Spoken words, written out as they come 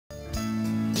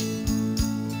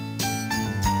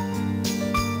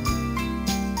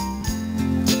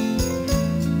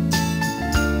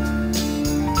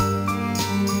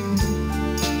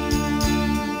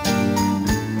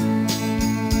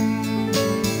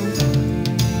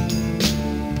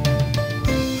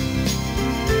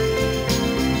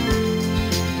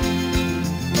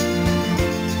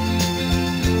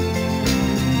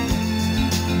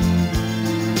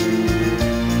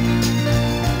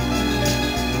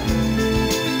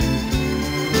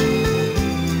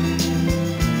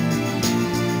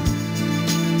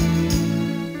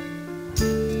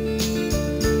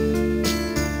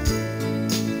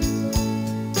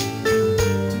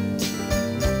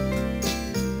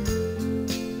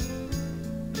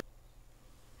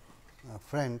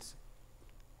Friends,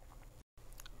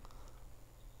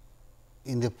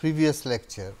 in the previous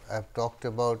lecture, I have talked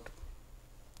about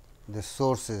the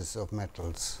sources of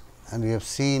metals, and we have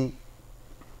seen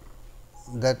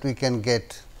that we can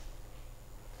get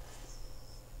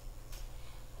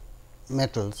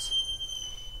metals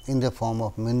in the form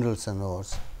of minerals and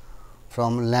ores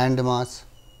from landmass,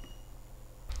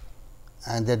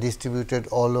 and they are distributed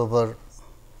all over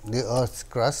the earth's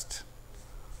crust.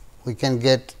 We can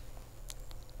get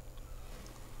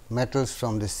metals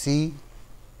from the sea,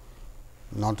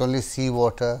 not only sea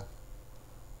water,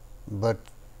 but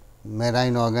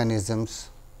marine organisms,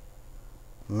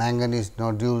 manganese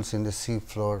nodules in the sea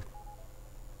floor.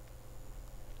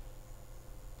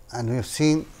 And we have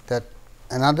seen that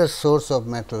another source of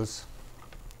metals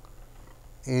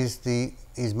is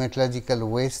metallurgical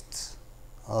wastes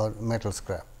or metal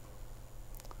scrap,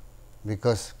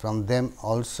 because from them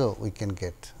also we can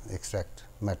extract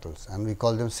metals, and we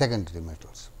call them secondary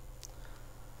metals.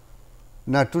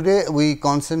 Now, today we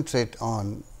concentrate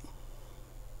on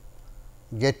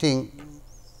getting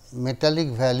metallic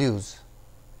values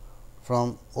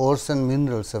from ores and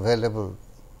minerals available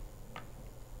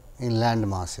in land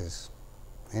masses,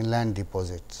 in land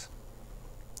deposits.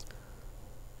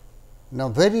 Now,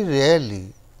 very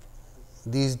rarely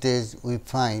these days we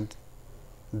find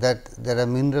that there are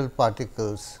mineral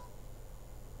particles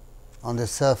on the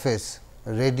surface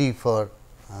ready for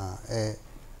a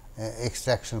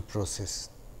extraction process.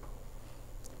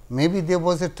 Maybe there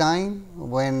was a time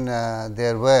when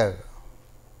there were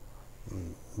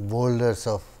boulders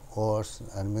of ores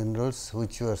and minerals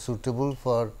which were suitable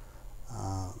for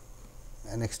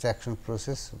an extraction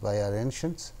process by our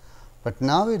ancients, but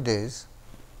nowadays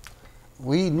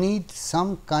we need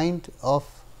some kind of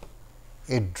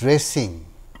a dressing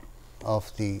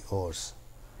of the ores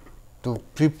to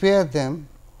prepare them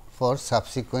for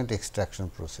subsequent extraction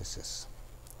processes.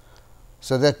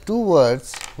 So, there are two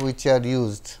words which are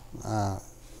used,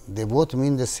 they both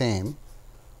mean the same.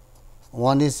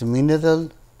 One is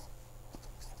mineral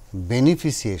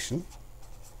beneficiation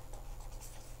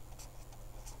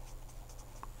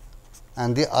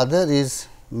and the other is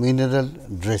mineral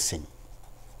dressing.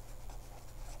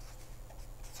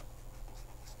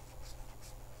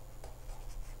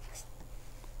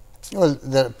 Well,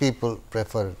 there people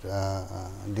prefer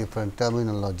different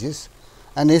terminologies,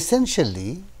 and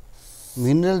essentially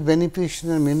mineral beneficiation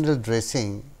and mineral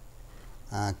dressing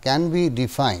can be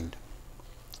defined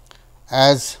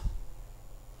as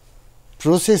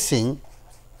processing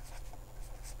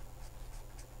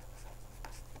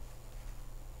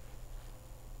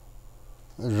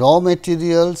raw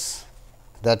materials,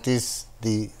 that is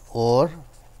the ore,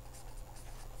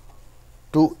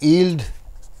 to yield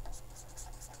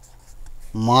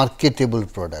marketable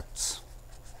products.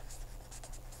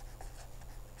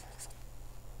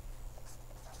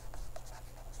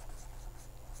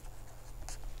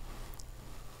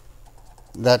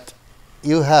 That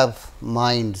you have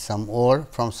mined some ore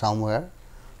from somewhere,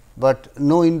 but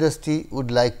no industry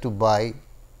would like to buy,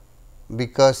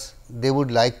 because they would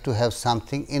like to have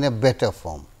something in a better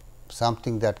form,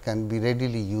 something that can be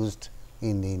readily used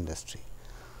in the industry.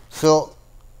 So,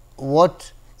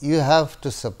 what you have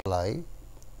to supply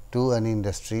to an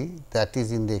industry that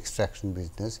is in the extraction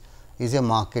business is a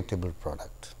marketable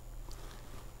product,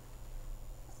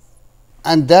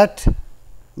 and that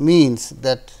means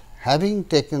that having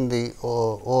taken the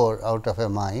ore out of a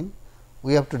mine,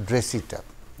 we have to dress it up,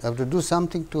 we have to do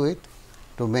something to it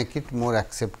to make it more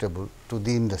acceptable to the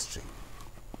industry.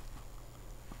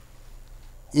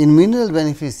 In mineral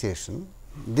beneficiation,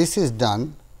 this is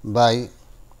done by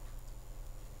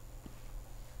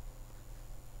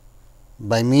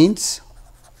means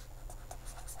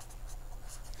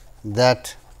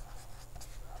that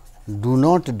do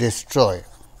not destroy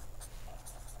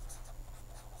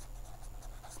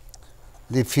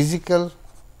the physical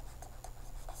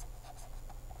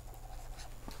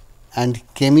and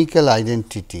chemical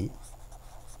identity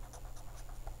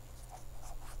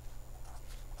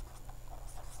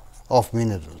of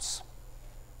minerals.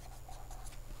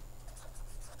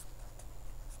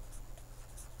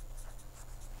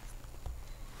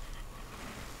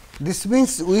 This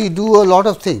means we do a lot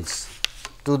of things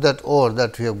to that ore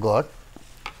that we have got,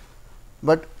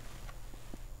 but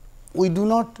we do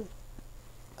not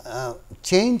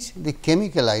change the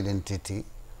chemical identity,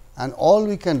 and all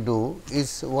we can do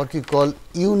is what we call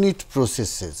unit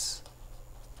processes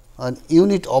or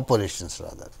unit operations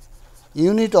rather.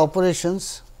 Unit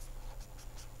operations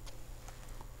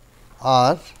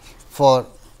are for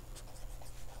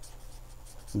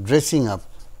dressing up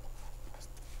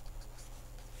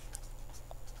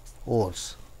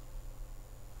ores.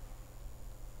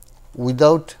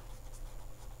 without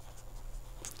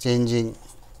changing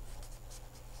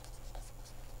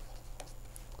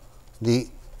the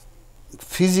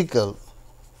physical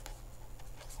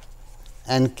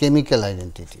and chemical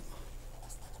identity.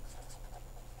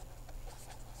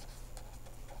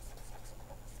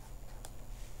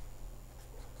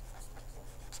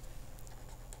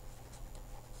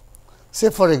 Say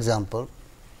for example,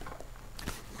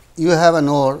 you have an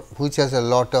ore which has a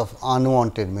lot of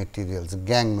unwanted materials,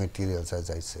 gang materials as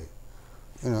I say,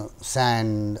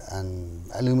 sand and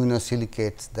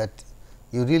aluminosilicates that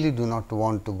you really do not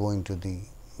want to go into the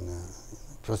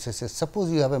processes.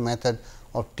 Suppose you have a method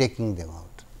of taking them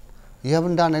out. You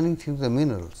haven't done anything to the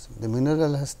minerals, the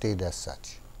mineral has stayed as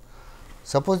such.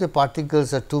 Suppose the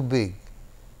particles are too big,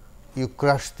 you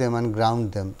crush them and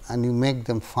ground them and you make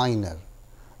them finer.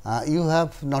 You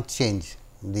have not changed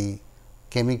the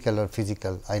chemical or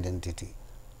physical identity.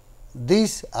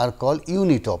 These are called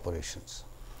unit operations,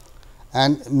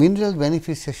 and mineral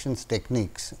beneficiation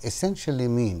techniques essentially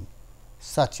mean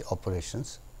such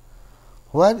operations,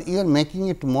 where you are making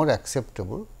it more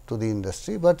acceptable to the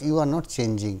industry, but you are not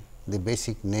changing the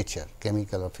basic nature,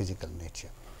 chemical or physical nature.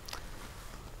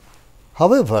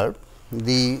 However,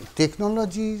 the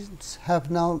technologies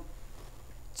have now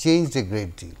changed a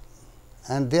great deal,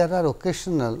 and there are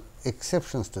occasional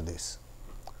exceptions to this.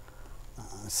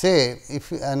 Say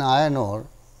if an iron ore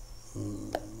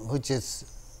which is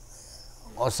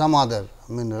or some other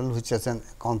mineral which has a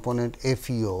component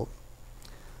FeO,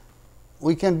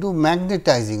 we can do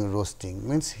magnetizing roasting,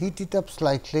 means heat it up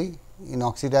slightly in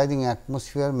oxidizing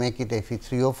atmosphere, make it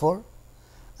Fe3O4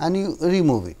 and you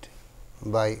remove it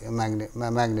by a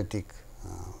magnetic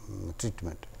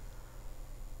treatment.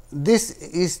 This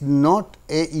is not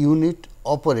a unit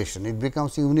operation, it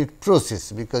becomes a unit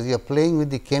process, because you are playing with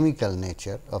the chemical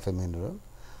nature of a mineral,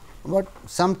 but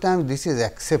sometimes this is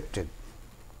accepted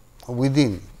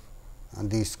within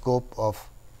the scope of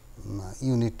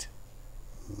unit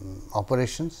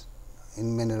operations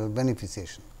in mineral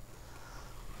beneficiation.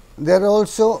 There are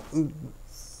also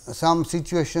some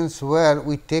situations where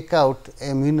we take out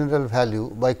a mineral value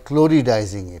by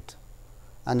chloridizing it,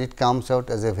 and it comes out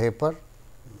as a vapor,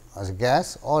 as a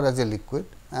gas or as a liquid,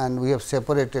 and we have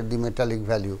separated the metallic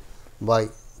value by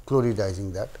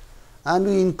chloridizing that, and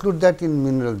we include that in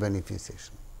mineral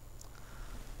beneficiation.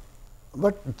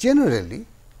 But generally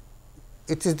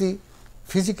it is the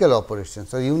physical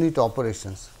operations or unit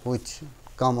operations which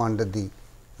come under the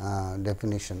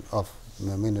definition of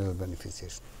mineral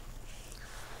beneficiation.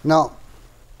 Now,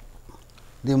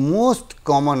 the most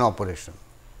common operation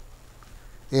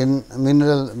in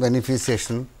mineral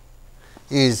beneficiation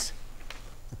is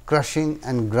crushing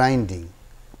and grinding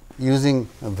using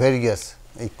various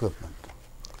equipment.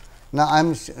 Now, I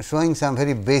am showing some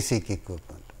very basic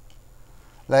equipment,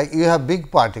 like you have big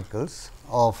particles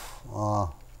of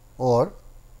ore,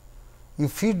 you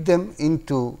feed them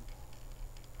into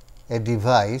a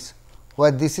device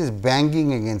where this is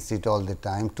banging against it all the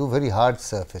time, two very hard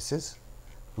surfaces,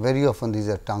 very often these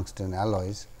are tungsten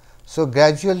alloys. So,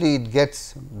 gradually it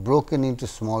gets broken into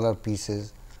smaller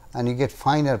pieces and you get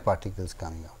finer particles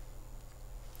coming out.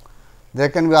 There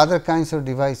can be other kinds of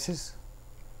devices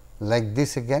like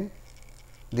this again.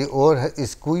 The ore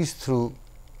is squeezed through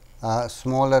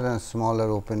smaller and smaller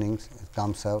openings, it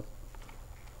comes out,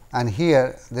 and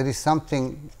here there is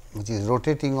something which is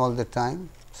rotating all the time.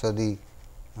 So, the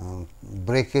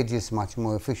breakage is much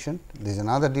more efficient. There is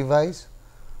another device,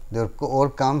 the ore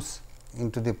comes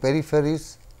into the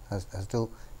peripheries, has to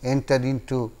enter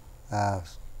into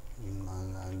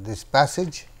this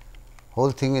passage,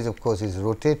 whole thing is of course is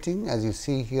rotating as you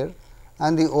see here,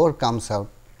 and the ore comes out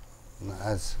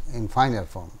as in finer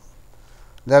form.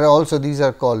 There are also, these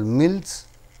are called mills,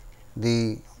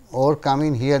 the ore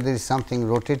coming here, there is something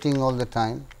rotating all the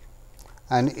time,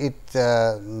 and it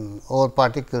ore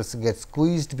particles get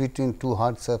squeezed between two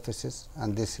hard surfaces,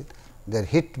 and they are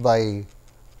hit by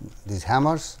these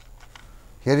hammers.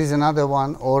 Here is another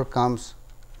one, ore comes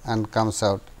and comes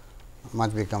out,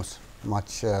 becomes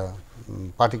much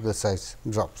particle size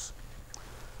drops.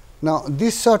 Now,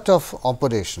 this sort of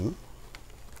operation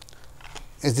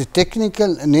is the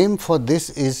technical name for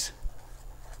this is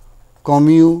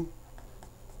comminution.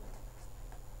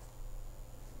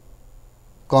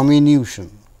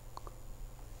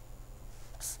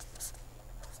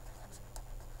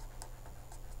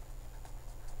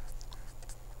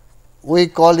 We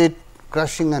call it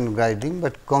crushing and grinding,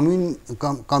 but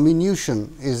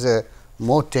comminution is a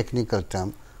more technical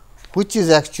term, which is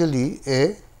actually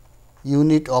a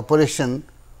unit operation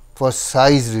for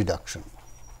size reduction.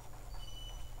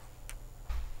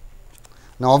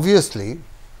 Now, obviously,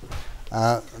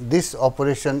 this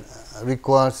operation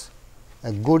requires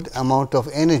a good amount of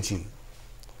energy,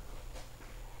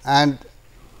 and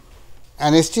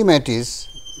an estimate is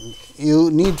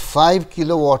you need 5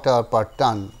 kilowatt hour per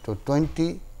ton to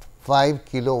 25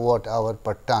 kilowatt hour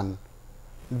per ton,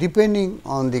 depending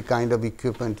on the kind of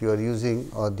equipment you are using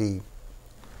or the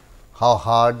how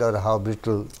hard or how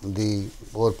brittle the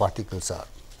ore particles are.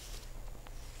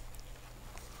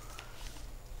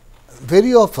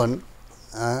 Very often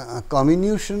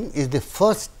comminution is the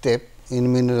first step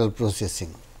in mineral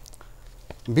processing,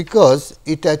 because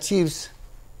it achieves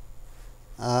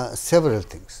several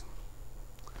things.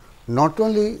 Not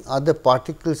only are the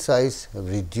particle size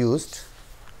reduced,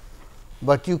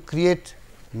 but you create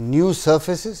new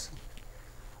surfaces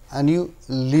and you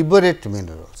liberate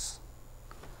minerals.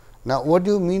 Now, what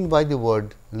do you mean by the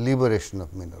word liberation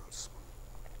of minerals?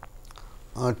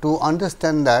 To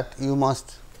understand that, you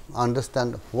must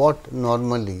understand what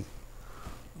normally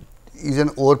is an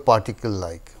ore particle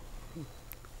like.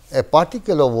 A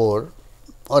particle of ore,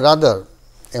 or rather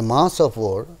a mass of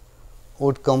ore,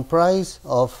 would comprise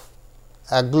of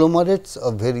agglomerates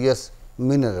of various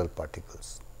mineral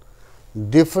particles.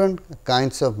 Different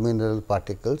kinds of mineral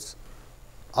particles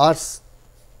are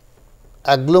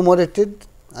agglomerated,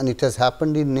 and it has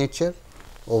happened in nature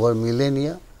over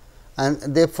millennia, and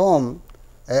they form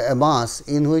a mass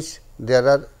in which there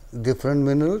are different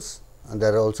minerals and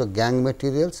there are also gangue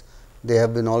materials. They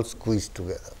have been all squeezed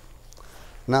together.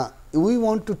 Now, we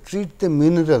want to treat the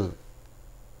mineral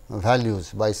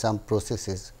values by some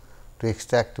processes to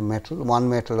extract metal, one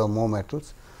metal or more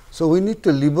metals. So, we need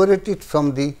to liberate it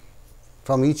from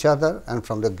each other and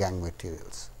from the gangue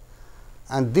materials,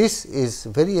 and this is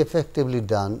very effectively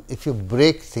done if you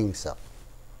break things up.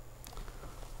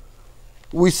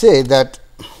 We say that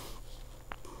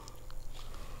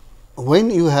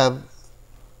when you have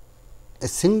a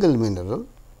single mineral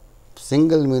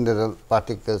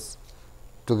particles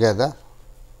together,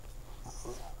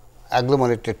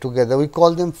 agglomerated together, we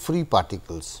call them free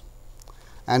particles,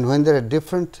 and when there are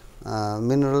different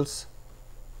minerals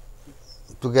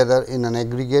together in an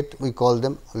aggregate, we call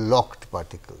them locked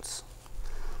particles.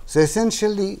 So,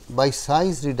 essentially by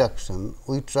size reduction,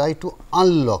 we try to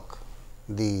unlock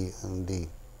the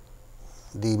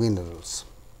minerals.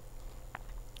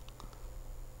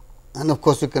 And of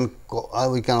course, we can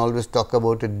always talk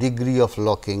about a degree of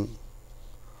locking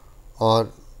or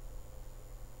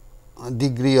a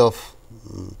degree of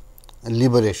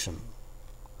liberation.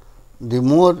 The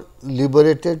more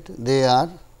liberated they are,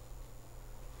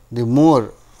 the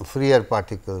more freer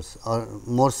particles or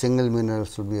more single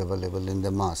minerals will be available in the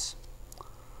mass.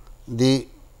 The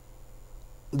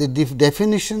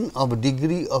definition of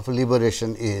degree of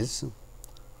liberation is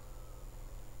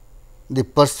the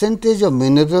percentage of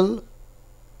mineral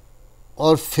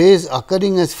or phase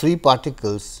occurring as free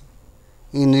particles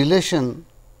in relation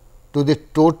to the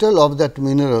total of that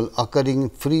mineral occurring in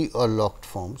free or locked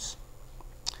forms,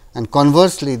 and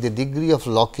conversely the degree of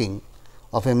locking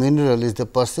of a mineral is the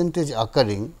percentage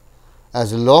occurring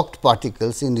as locked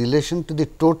particles in relation to the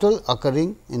total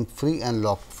occurring in free and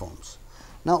locked forms.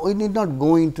 Now, we need not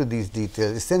go into these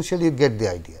details. Essentially, you get the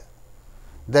idea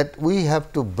that we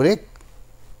have to break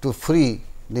to free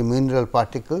the mineral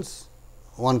particles,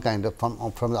 one kind of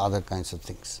from the other kinds of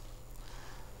things.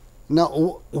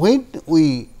 Now, when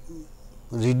we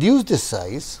reduce the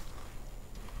size,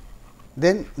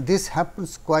 then this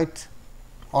happens quite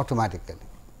automatically.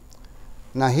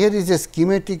 Now, here is a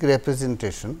schematic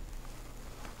representation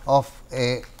of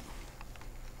a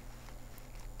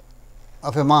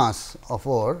mass of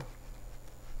ore,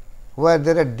 where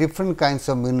there are different kinds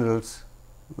of minerals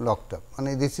locked up.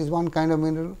 And this is one kind of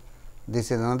mineral,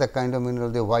 this is another kind of mineral,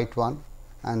 the white one,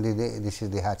 and this is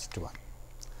the hatched one.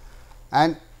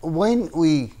 And when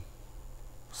we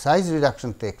size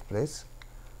reduction takes place,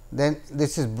 then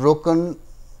this is broken,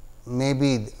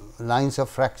 maybe lines of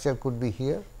fracture could be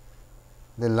here,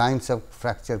 the lines of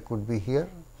fracture could be here,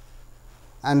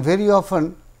 and very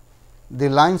often the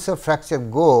lines of fracture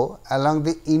go along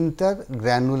the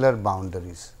intergranular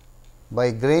boundaries.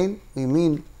 By grain, we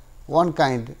mean one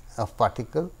kind of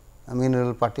particle, a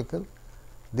mineral particle.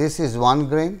 This is one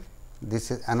grain,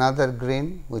 this is another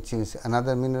grain, which is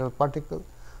another mineral particle.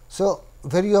 So,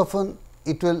 very often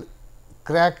it will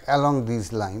crack along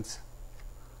these lines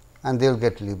and they will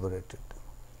get liberated.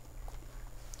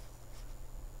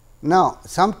 Now,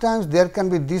 sometimes there can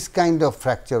be this kind of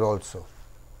fracture also,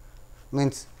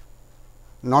 means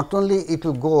not only it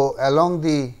will go along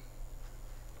the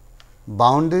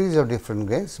boundaries of different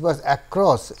grains, but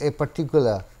across a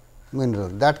particular mineral,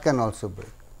 that can also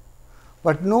break.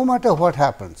 But no matter what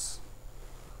happens,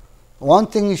 one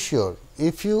thing is sure,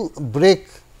 if you break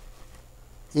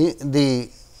the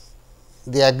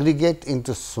aggregate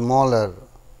into smaller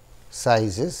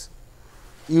sizes,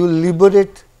 you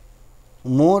liberate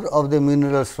more of the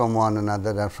minerals from one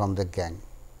another and from the gangue.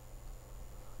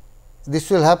 This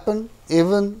will happen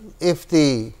even if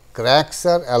the cracks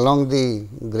are along the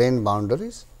grain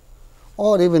boundaries,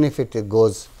 or even if it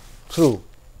goes through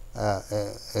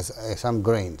some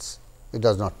grains, it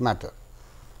does not matter.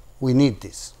 We need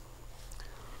this.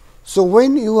 So,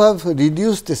 when you have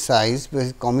reduced the size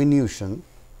by comminution,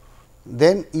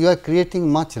 then you are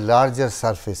creating much larger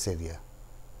surface area,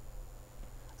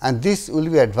 and this will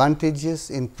be advantageous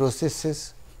in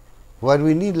processes where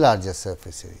we need larger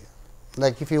surface area.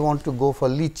 Like if you want to go for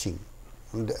leaching,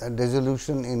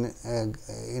 dissolution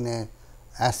in a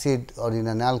acid or in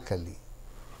an alkali,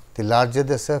 the larger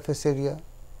the surface area,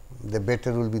 the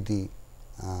better will be the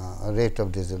rate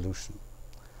of dissolution.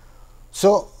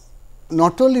 So,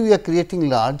 not only we are creating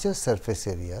larger surface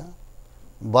area,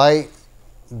 by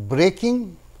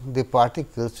breaking the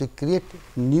particles we create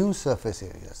new surface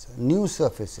areas, new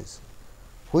surfaces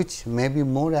which may be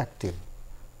more active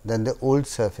than the old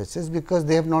surfaces, because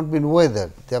they have not been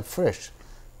weathered, they are fresh,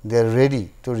 they are ready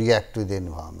to react with the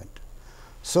environment.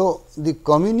 So, the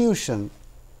comminution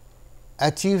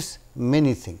achieves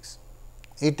many things.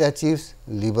 It achieves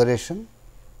liberation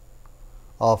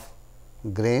of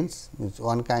grains, means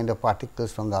one kind of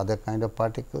particles from the other kind of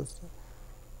particles.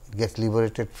 It gets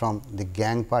liberated from the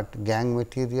gangue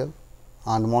material,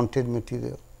 unwanted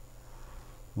material.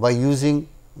 By using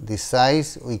the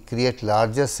size, we create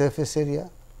larger surface area.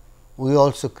 We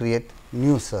also create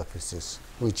new surfaces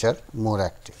which are more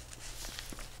active.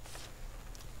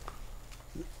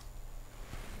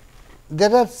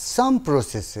 There are some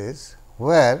processes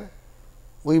where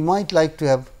we might like to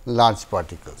have large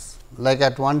particles, like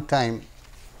at one time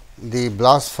the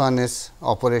blast furnace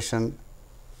operation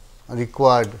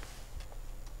required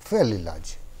fairly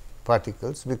large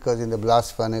particles, because in the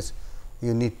blast furnace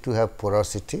you need to have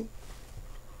porosity.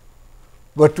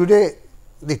 But today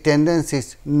the tendency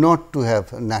is not to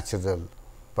have natural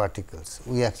particles.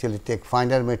 We actually take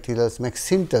finer materials, make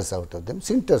sinters out of them.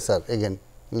 Sinters are again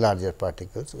larger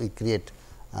particles. We create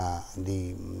have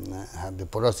the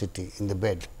porosity in the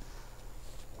bed.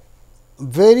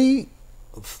 Very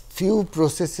few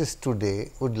processes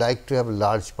today would like to have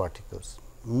large particles.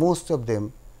 Most of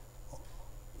them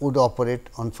would operate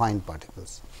on fine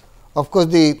particles. Of course,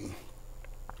 the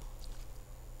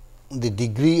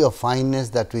degree of fineness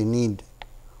that we need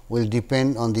will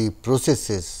depend on the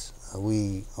processes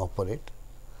we operate.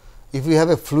 If we have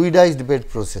a fluidized bed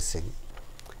processing,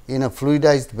 in a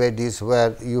fluidized bed is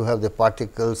where you have the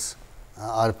particles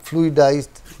are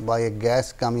fluidized by a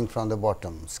gas coming from the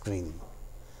bottom screen.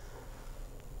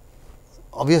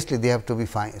 Obviously, they have to be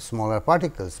smaller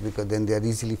particles, because then they are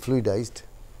easily fluidized,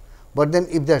 but then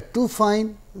if they are too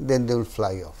fine, then they will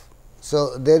fly off.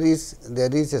 So, there is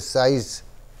a size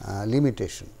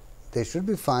limitation. They should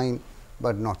be fine,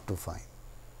 but not too fine.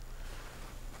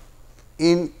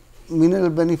 In mineral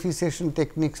beneficiation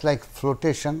techniques like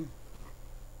flotation,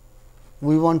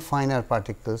 we want finer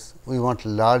particles, we want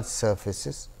large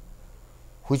surfaces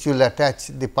which will attach,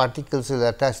 the particles will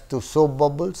attach to soap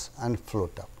bubbles and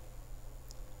float up.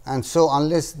 And so,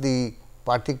 unless the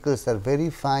particles are very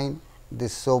fine,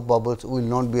 these soap bubbles will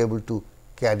not be able to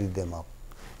carry them up.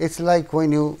 It is like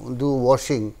when you do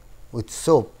washing with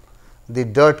soap, the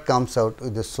dirt comes out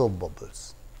with the soap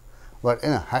bubbles, but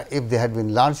if they had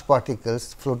been large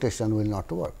particles, flotation will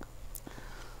not work.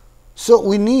 So,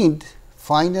 we need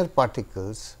finer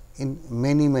particles in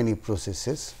many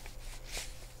processes.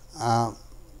 As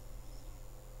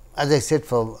I said,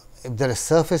 if there are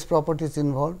surface properties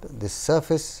involved, the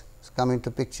surface come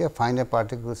into picture. Finer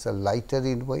particles are lighter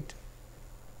in weight,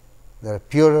 they are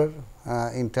purer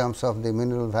in terms of the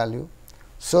mineral value.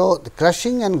 So, the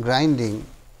crushing and grinding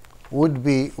would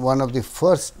be one of the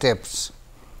first steps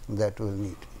that we will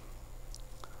need.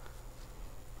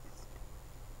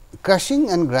 Crushing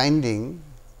and grinding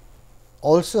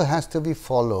also has to be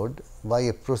followed by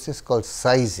a process called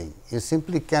sizing. You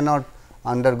simply cannot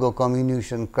undergo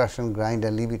comminution, crush and grind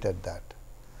and leave it at that.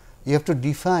 You have to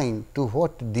define to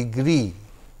what degree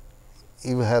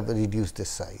you have reduced the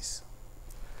size,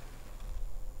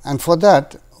 and for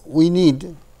that we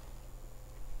need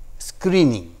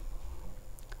screening.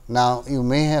 Now, you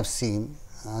may have seen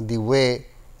the way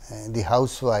the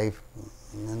housewife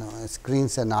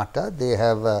screens an atta. They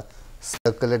have a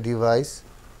circular device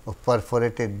of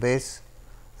perforated base,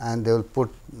 and they will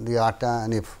put the atta,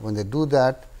 and if when they do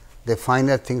that, the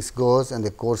finer things goes and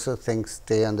the coarser things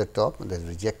stay on the top and they are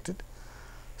rejected.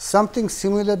 Something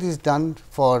similar is done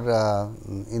for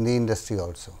in the industry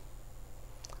also,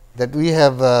 that we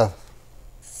have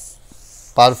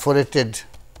perforated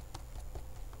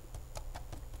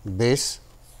base.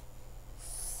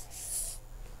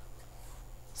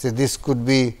 So, this could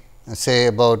be say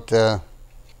about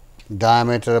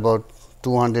diameter about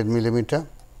 200 millimeter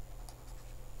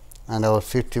and about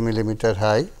 50 millimeter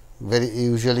high. Very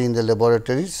usually in the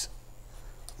laboratories,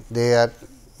 they are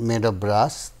made of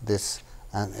brass, this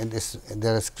and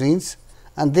there are screens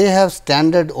and they have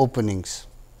standard openings.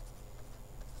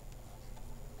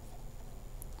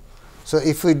 So,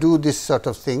 if we do this sort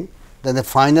of thing, then the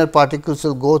finer particles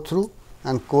will go through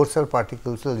and coarser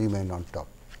particles will remain on top.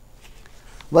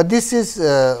 But this is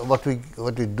what we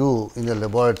do in the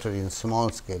laboratory in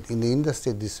small scale. In the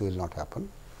industry, this will not happen.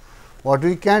 What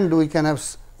we can do, we can have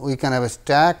a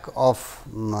stack of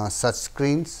such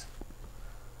screens.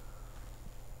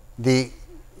 The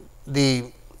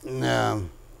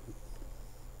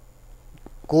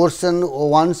coarser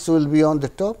ones will be on the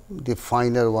top, the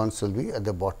finer ones will be at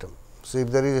the bottom. So, if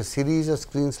there is a series of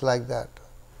screens like that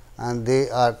and they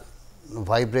are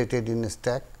vibrated in a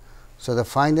stack, so the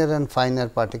finer and finer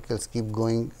particles keep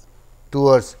going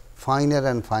towards finer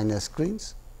and finer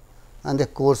screens and the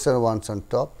coarser ones on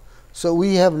top. So,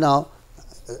 we have now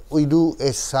we do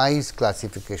a size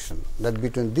classification, that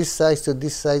between this size to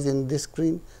this size in this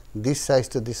screen, this size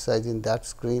to this size in that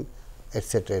screen,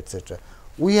 etc., etc.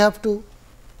 We have to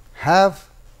have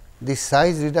the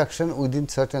size reduction within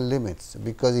certain limits,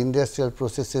 because industrial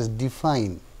processes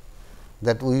define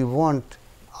that we want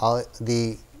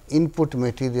the input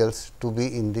materials to be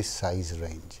in this size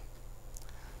range.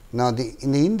 Now,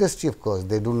 in the industry, of course,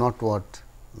 they do not want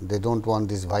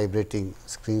these vibrating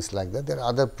screens like that. There are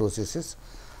other processes,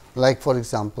 like for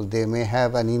example, they may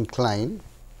have an incline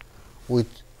with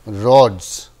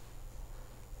rods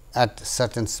at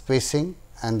certain spacing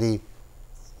and the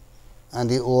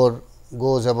ore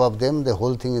goes above them, the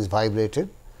whole thing is vibrated.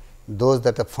 Those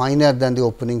that are finer than the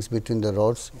openings between the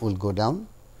rods will go down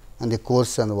and the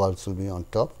coarser valves will be on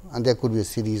top, and there could be a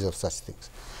series of such things.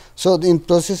 So, in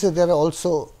processes there are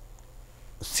also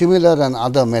similar and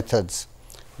other methods.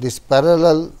 This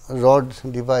parallel rod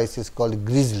device is called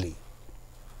grizzly.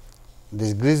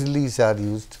 These grizzlies are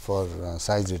used for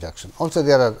size reduction. Also,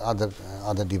 there are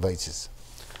other devices.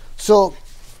 So,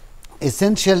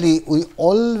 essentially we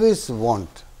always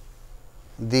want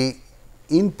the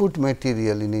input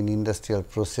material in an industrial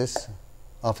process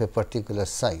of a particular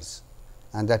size,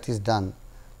 and that is done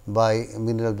by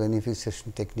mineral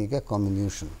beneficiation technique, a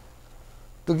comminution.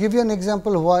 To give you an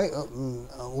example why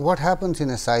what happens in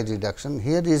a size reduction,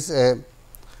 here is a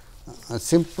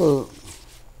simple,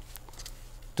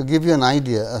 to give you an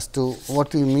idea as to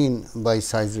what we mean by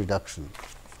size reduction.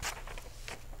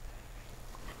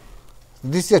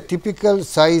 These are typical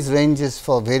size ranges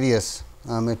for various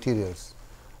materials.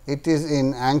 It is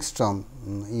in angstrom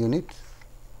unit.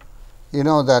 You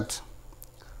know that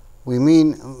we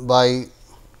mean by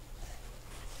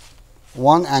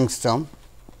 1 angstrom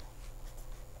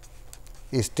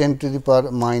is 10 to the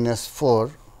power minus 4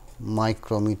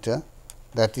 micrometer,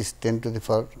 that is 10 to the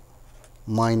power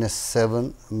minus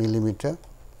 7 millimeter,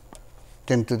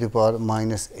 10 to the power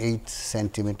minus 8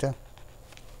 centimeter.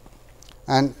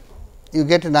 And you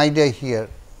get an idea here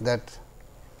that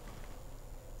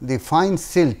the fine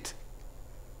silt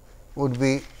would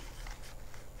be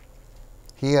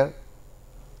here,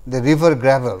 the river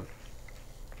gravel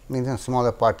means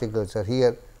smaller particles are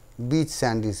here, beach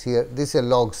sand is here, this is a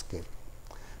log scale.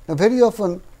 Now, very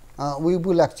often we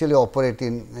will actually operate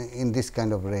in this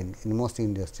kind of range in most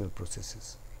industrial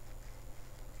processes.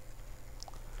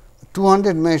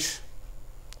 200 mesh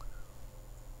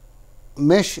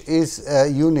is a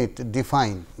unit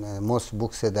defined, most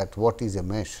books say that what is a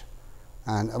mesh,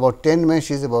 and about 10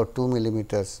 mesh is about 2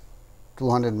 millimeters,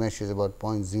 200 mesh is about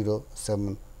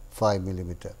 0.075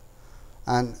 millimeter,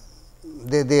 and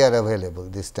they are available,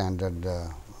 the standard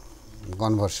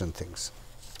conversion things.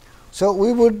 So,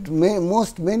 we would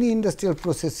many industrial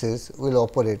processes will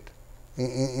operate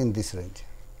in this range.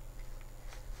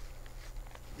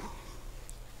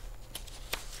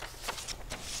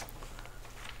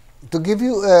 To give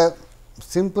you a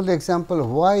simple example of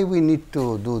why we need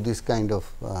to do this kind of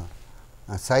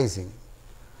sizing.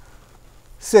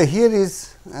 So, here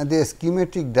is the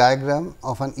schematic diagram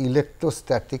of an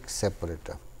electrostatic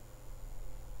separator,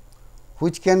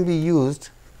 which can be used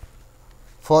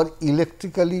for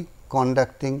electrically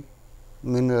conducting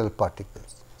mineral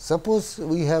particles. Suppose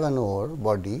we have an ore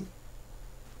body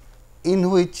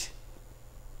in which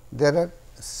there are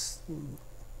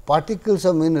particles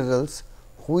of minerals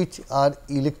which are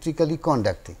electrically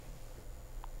conducting.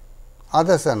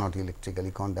 others are not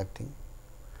electrically conducting.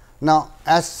 Now,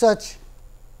 as such,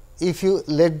 if you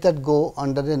let that go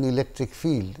under an electric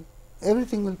field,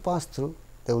 everything will pass through,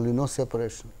 there will be no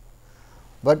separation.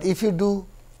 But if you do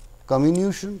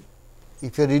comminution,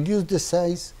 if you reduce the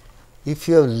size, if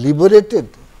you have liberated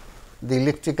the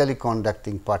electrically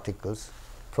conducting particles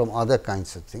from other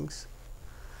kinds of things,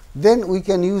 then we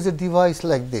can use a device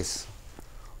like this,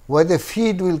 where the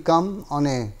feed will come on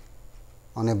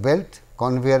a belt,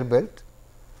 conveyor belt,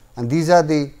 and these are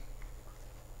the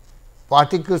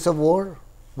particles of ore,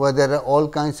 where there are all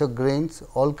kinds of grains,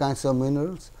 all kinds of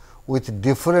minerals with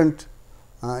different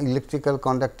electrical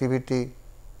conductivity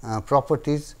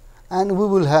properties, and we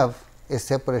will have a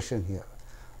separation here,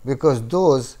 because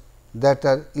those that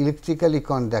are electrically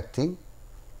conducting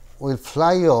will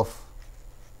fly off,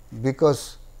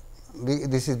 because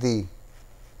this is the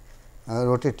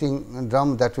rotating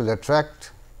drum that will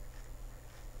attract.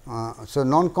 So,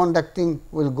 non-conducting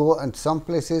will go at some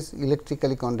places,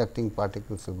 electrically conducting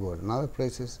particles will go at other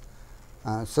places.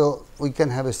 So, we can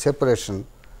have a separation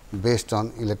based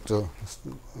on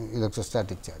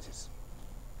electrostatic charges.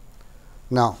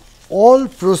 Now, all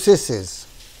processes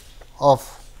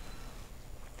of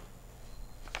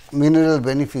mineral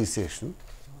beneficiation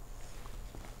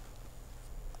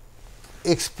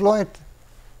exploit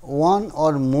one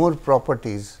or more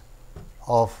properties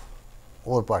of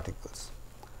ore particles.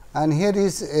 And here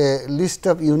is a list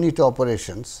of unit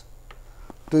operations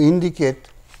to indicate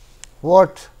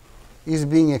what is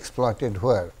being exploited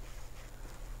where.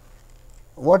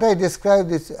 What I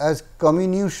described is as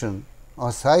comminution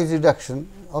or size reduction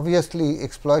obviously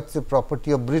exploits the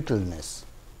property of brittleness,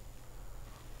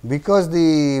 because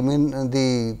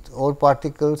the ore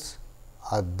particles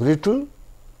are brittle.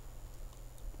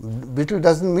 Brittle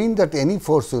does not mean that any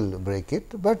force will break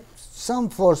it, but some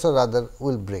force or other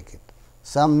will break it.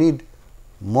 Some need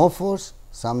more force,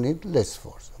 some need less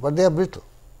force, but they are brittle,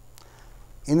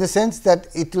 in the sense that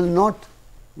it will not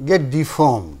get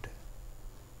deformed.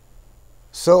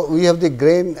 So, we have the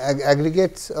grain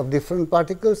aggregates of different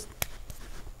particles,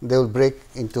 they will break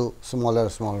into smaller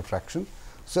fraction.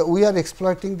 So, we are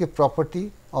exploiting the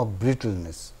property of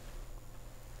brittleness.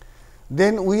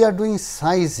 Then we are doing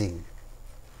sizing,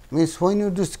 means when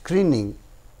you do screening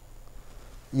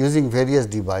using various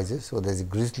devices, so there is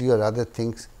grizzly or other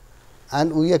things,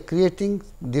 and we are creating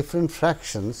different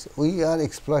fractions, we are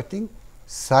exploiting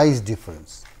size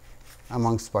difference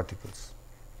amongst particles.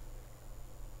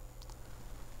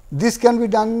 This can be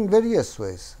done in various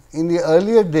ways. In the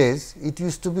earlier days, it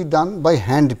used to be done by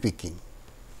hand picking,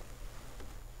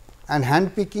 and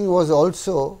hand picking was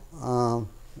also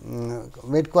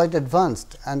made quite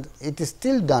advanced, and it is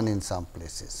still done in some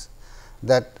places,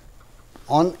 that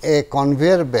on a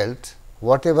conveyor belt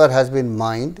whatever has been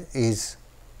mined is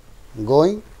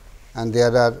going, and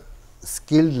there are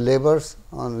skilled laborers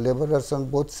on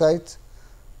both sides,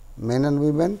 men and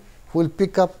women, who will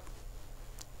pick up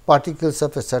particles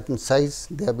of a certain size.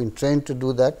 They have been trained to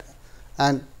do that,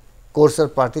 and coarser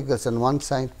particles on one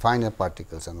side, finer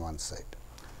particles on one side.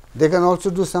 They can also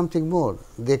do something more.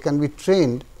 They can be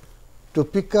trained to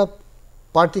pick up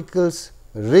particles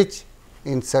rich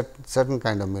in certain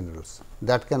kind of minerals.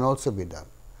 That can also be done.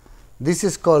 This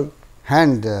is called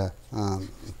hand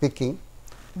picking,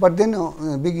 but then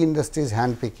big industries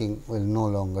hand picking will no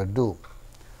longer do.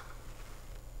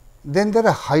 Then there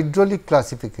are hydraulic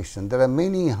classification. There are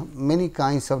many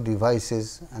kinds of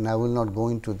devices, and I will not go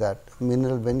into that.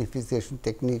 Mineral beneficiation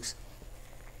techniques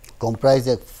comprise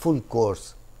a full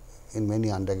course in many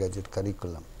undergraduate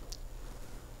curriculum.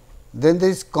 Then there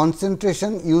is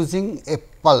concentration using a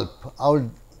pulp.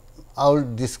 I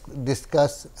will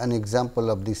discuss an example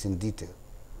of this in detail.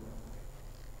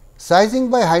 Sizing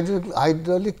by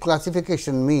hydraulic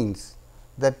classification means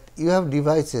that you have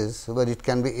devices where it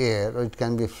can be air or it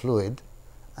can be fluid,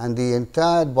 and the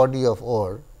entire body of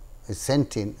ore is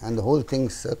sent in, and the whole thing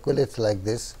circulates like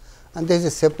this, and there is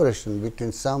a separation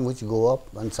between some which go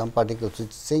up and some particles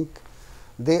which sink.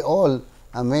 They all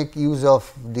make use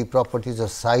of the properties of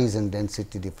size and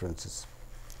density differences.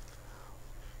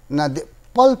 Now, the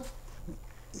pulp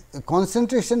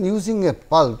concentration using a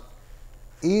pulp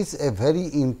is a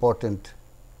very important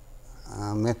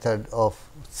method of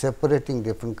separating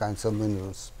different kinds of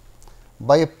minerals.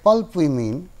 By a pulp we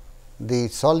mean the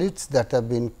solids that have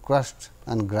been crushed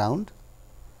and ground,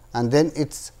 and then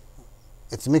it's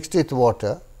mixed with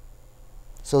water.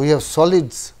 So, we have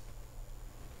solids,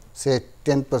 say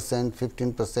 10%,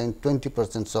 15%,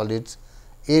 20% solids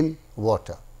in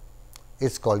water. It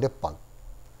is called a pulp.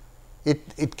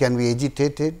 It can be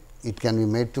agitated, it can be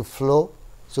made to flow.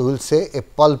 So, we will say a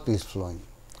pulp is flowing.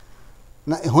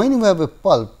 Now, when you have a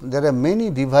pulp, there are many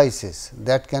devices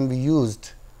that can be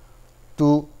used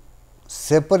to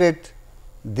separate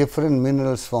different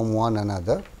minerals from one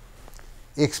another,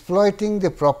 exploiting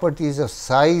the properties of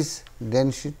size,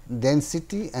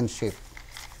 density and shape.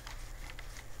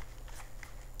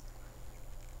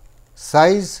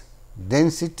 Size,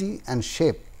 density and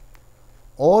shape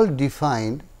all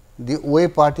define the way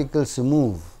particles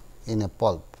move in a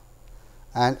pulp,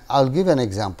 and I will give an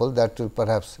example that will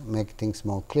perhaps make things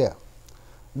more clear.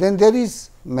 Then there is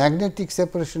magnetic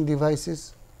separation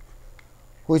devices,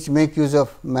 which make use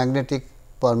of magnetic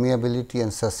permeability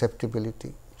and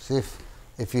susceptibility. So,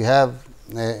 if you have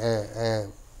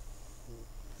in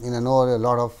an ore a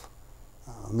lot of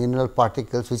mineral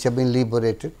particles which have been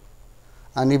liberated,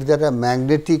 and if there are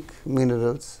magnetic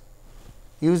minerals,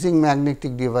 using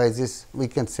magnetic devices we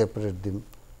can separate them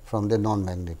from the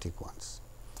non-magnetic ones.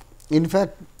 In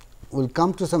fact, we will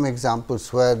come to some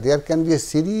examples where there can be a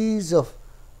series of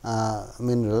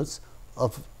minerals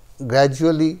of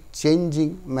gradually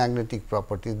changing magnetic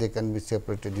properties. They can be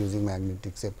separated using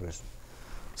magnetic separation.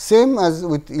 Same as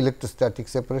with electrostatic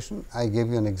separation, I gave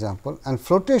you an example, and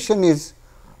flotation is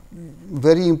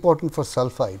very important for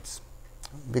sulfides,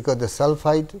 because the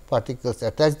sulfide particles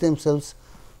attach themselves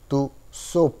to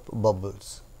soap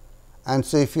bubbles. And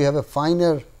so, if you have a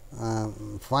finely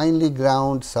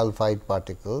ground sulfide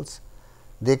particles,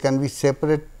 they can be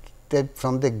separated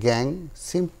from the gangue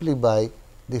simply by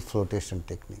the flotation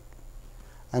technique.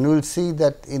 And we will see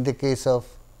that in the case of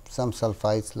some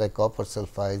sulfides like copper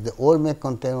sulfides, the ore may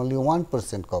contain only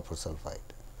 1% copper sulfide,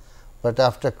 but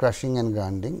after crushing and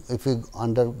grinding, if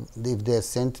they are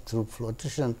sent through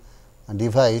flotation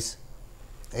device,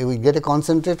 we get a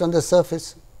concentrate on the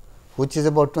surface, which is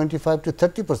about 25 to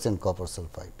 30% copper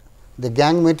sulfide. The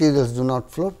gangue materials do not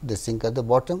float, they sink at the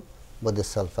bottom, but the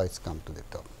sulfides come to the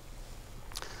top.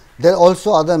 There are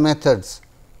also other methods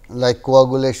like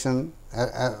coagulation,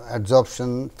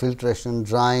 adsorption, filtration,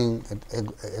 drying,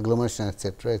 agglomeration,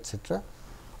 etc., etc.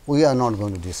 We are not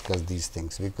going to discuss these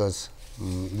things, because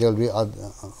there will be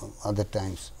other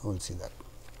times we will see that.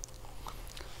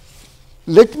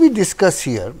 Let me discuss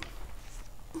here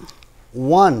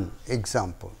one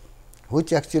example,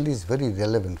 which actually is very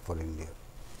relevant for India.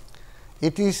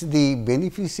 It is the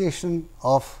beneficiation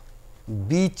of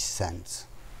beach sands.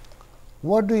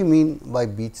 What do we mean by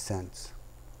beach sands?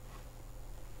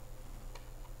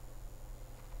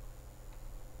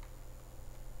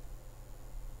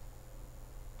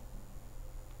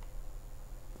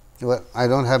 Well, I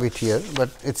do not have it here, but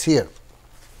it is here.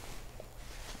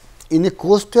 In the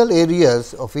coastal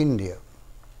areas of India,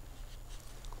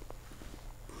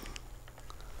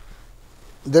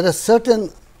 there are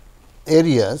certain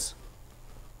areas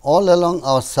all along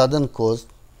our southern coast,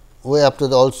 way up to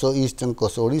the also eastern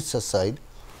coast, Orissa side,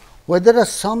 where there are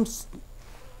some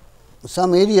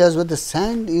areas where the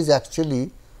sand is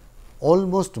actually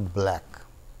almost black,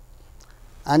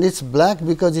 and it is black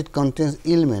because it contains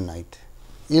ilmenite.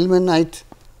 Ilmenite,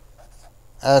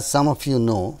 as some of you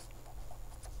know,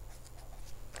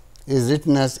 is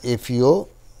written as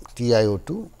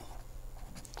FeO(TiO2)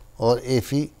 or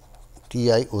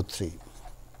FeTiO3,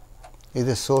 is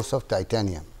a source of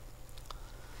titanium.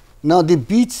 Now, the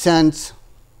beach sands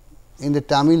in the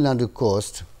Tamil Nadu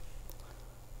coast,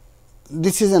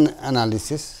 this is an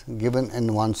analysis given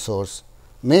in one source,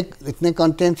 it may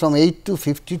contain from 8 to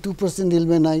 52%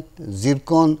 ilmenite,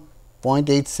 zircon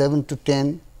 0.87 to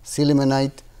 10,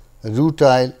 sillimanite,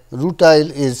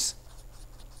 rutile is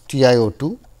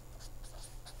TiO2,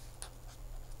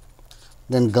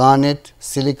 then garnet,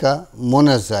 silica,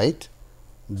 monazite.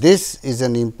 This is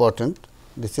important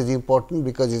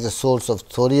because it is a source of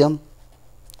thorium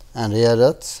and rare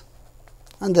earths,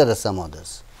 and there are some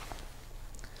others.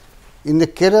 In the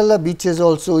Kerala beaches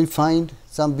also we find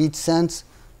some beach sands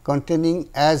containing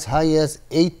as high as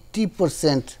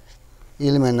 80%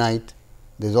 ilmenite.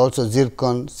 There is also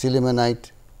zircon,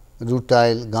 sillimanite,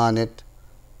 rutile, garnet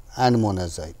and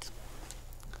monazite.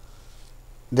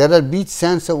 There are beach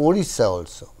sands of Orissa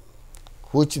also,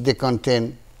 which they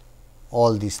contain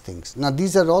all these things. Now,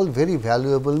 these are all very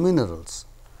valuable minerals.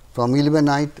 From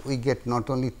ilmenite we get not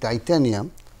only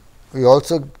titanium, we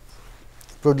also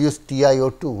produce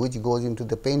TiO2, which goes into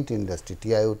the paint industry.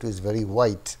 TiO2 is very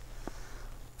white.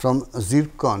 From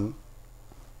zircon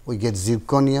we get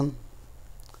zirconium,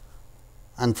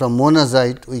 and from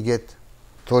monazite we get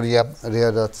thorium,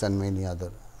 rare earths and many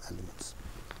other elements.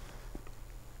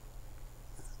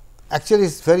 Actually, it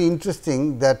is very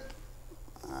interesting that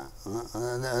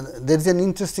there is an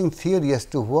interesting theory as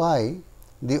to why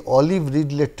the olive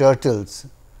ridley turtles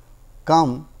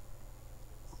come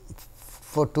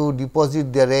to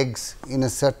deposit their eggs in a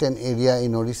certain area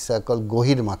in Orissa called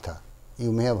Gohir Matha.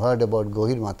 You may have heard about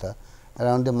Gohir Matha.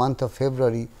 Around the month of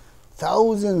February,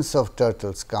 thousands of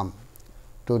turtles come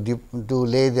to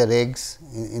lay their eggs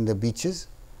in the beaches,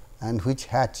 and which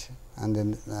hatch, and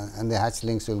then the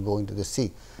hatchlings will go into the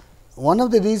sea. One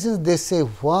of the reasons they say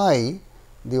why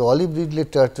the olive ridley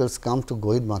turtles come to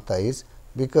Gohir Matha is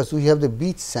because we have the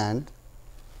beach sand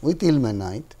with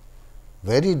ilmenite,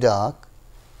 very dark,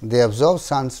 they absorb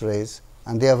sun's rays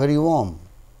and they are very warm.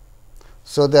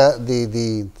 So,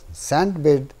 the sand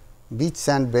bed, beach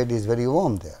sand bed is very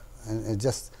warm there, and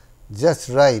just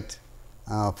right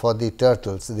for the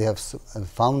turtles. They have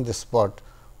found the spot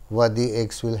where the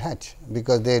eggs will hatch,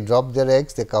 because they drop their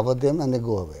eggs, they cover them and they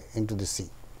go away into the sea.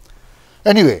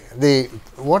 Anyway,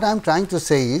 what I am trying to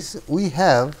say is we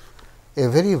have a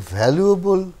very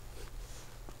valuable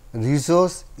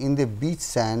resource in the beach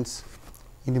sands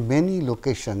in many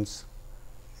locations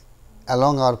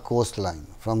along our coastline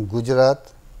from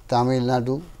Gujarat, Tamil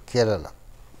Nadu, Kerala.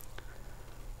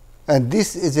 And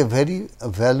this is a very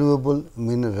valuable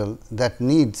mineral that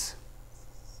needs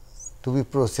to be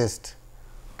processed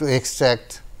to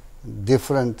extract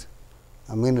different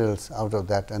minerals out of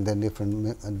that, and then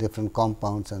different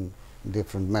compounds and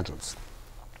different metals.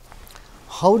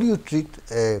 How do you treat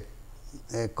a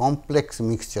complex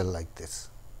mixture like this?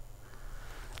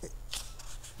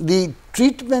 The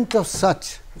treatment of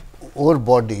such ore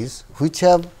bodies which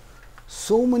have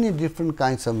so many different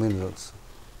kinds of minerals,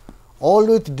 all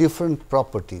with different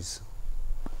properties,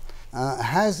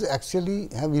 has actually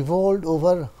evolved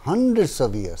over hundreds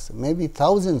of years, maybe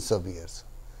thousands of years,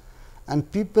 and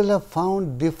people have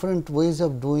found different ways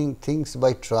of doing things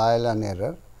by trial and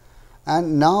error,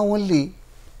 and now only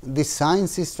the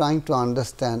science is trying to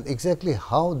understand exactly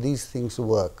how these things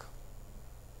work.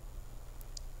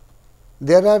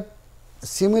 There are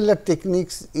similar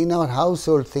techniques in our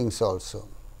household things also.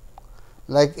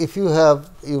 Like if you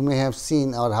may have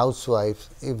seen our housewives,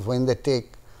 if when they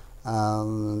take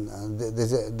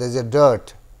there's a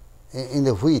dirt in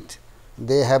the wheat,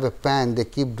 they have a pan, they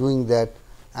keep doing that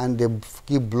and they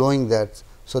keep blowing that.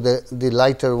 So, the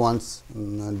lighter ones,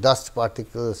 dust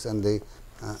particles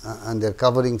and their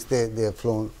coverings, they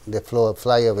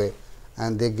fly away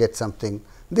and they get something.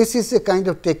 This is a kind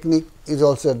of technique is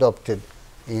also adopted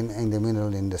in the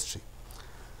mineral industry.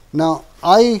 Now,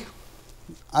 I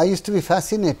used to be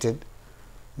fascinated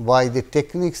by the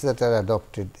techniques that are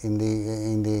adopted in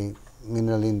the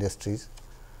mineral industries,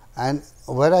 and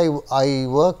where I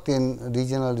worked in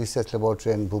Regional Research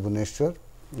Laboratory in Bhubaneswar,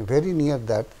 very near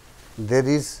that there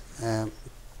is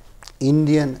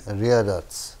Indian rare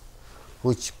earths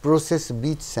which process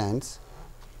beach sands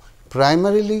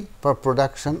primarily for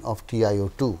production of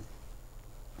TiO2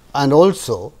 and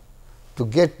also to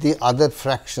get the other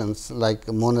fractions like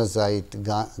monazite,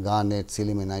 garnet,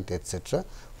 sillimanite, etc.,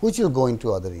 which will go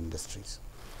into other industries.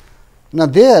 Now,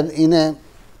 there in a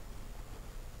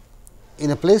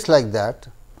place like that,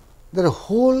 there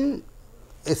are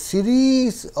a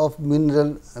series of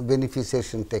mineral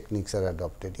beneficiation techniques are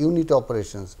adopted, unit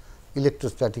operations,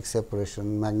 electrostatic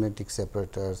separation, magnetic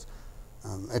separators,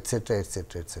 etc.,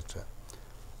 etc., etc.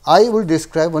 I will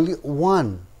describe only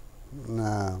one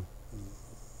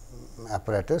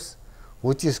apparatus,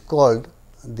 which is called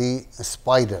the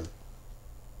spiral,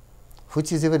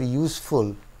 which is a very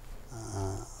useful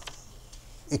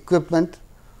equipment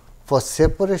for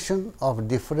separation of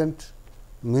different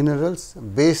minerals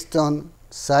based on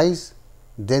size,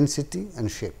 density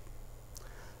and shape.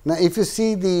 Now, if you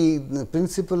see the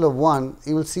principle of one,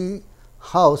 you will see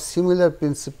how similar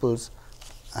principles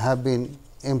have been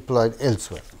employed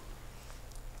elsewhere.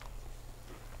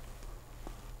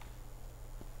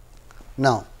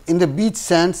 Now, in the beach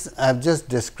sands I have just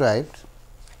described,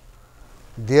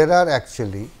 there are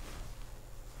actually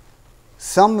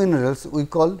some minerals we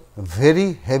call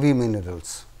very heavy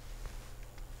minerals.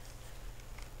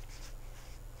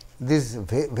 These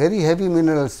very heavy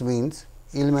minerals means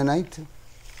ilmenite,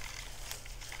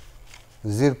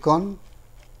 zircon,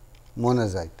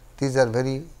 monazite. These are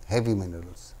very heavy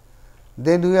minerals.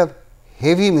 Then we have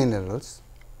heavy minerals.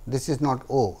 This is not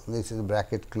O, this is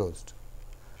bracket closed.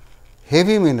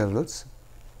 Heavy minerals,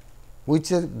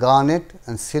 which is garnet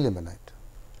and sillimanite,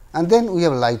 and then we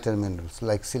have lighter minerals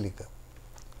like silica.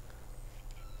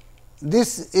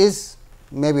 This is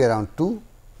maybe around 2.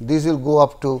 These will go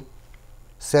up to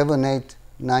 7, 8,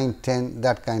 9, 10,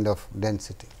 that kind of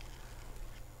density.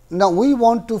 Now, we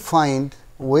want to find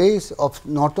ways of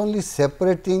not only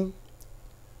separating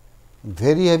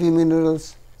very heavy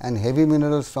minerals and heavy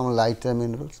minerals from lighter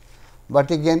minerals,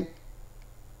 but again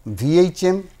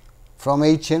VHM from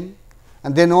HM,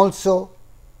 and then also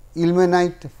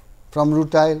ilmenite from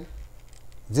rutile,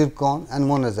 zircon and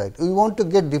monazite. We want to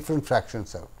get different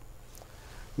fractions out.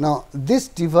 Now, this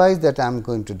device that I am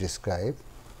going to describe,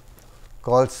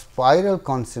 called spiral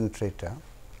concentrator,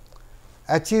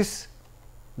 achieves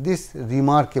this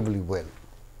remarkably well.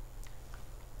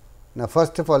 Now,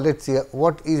 first of all, let us see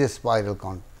what is a spiral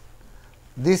con.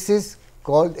 This is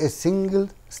called a single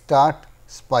start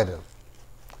spiral.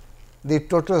 The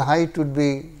total height would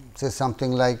be, say,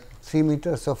 something like 3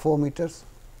 meters or 4 meters,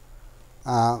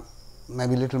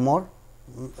 maybe little more,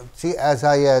 see, as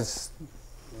high as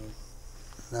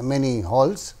many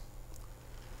halls.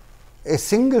 A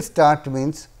single start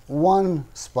means one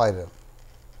spiral.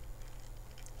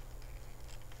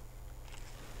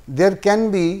 There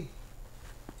can be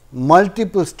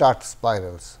multiple start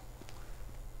spirals,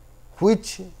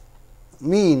 which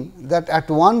mean that at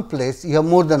one place you have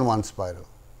more than one spiral.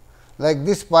 Like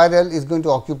this spiral is going to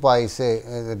occupy, say,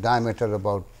 a diameter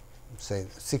about, say,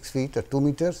 6 feet or 2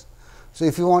 meters. So,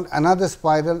 if you want another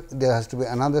spiral, there has to be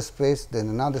another space, then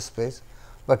another space,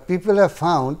 but people have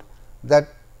found that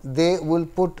they will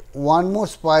put one more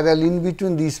spiral in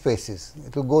between these spaces,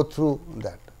 it will go through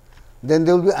that, then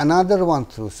there will be another one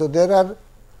through. So, there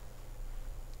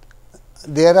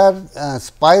are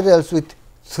spirals with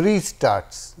 3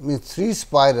 starts, means 3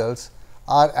 spirals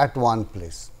are at one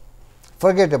place.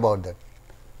 Forget about that,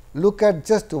 look at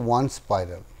just one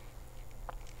spiral.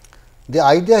 The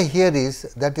idea here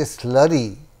is that a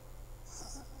slurry,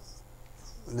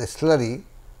 the slurry,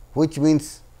 which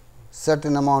means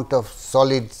certain amount of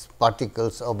solids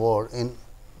particles of ore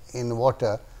in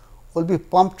water, will be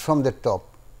pumped from the top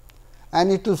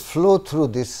and it will flow through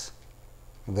this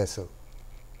vessel.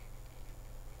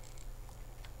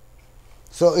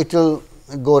 So, it will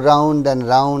go round and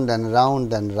round and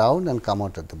round and round and come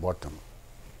out at the bottom.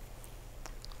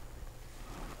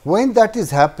 When that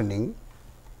is happening,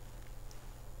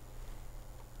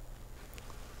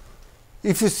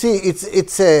 if you see,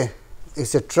 it's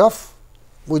a trough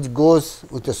which goes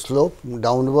with a slope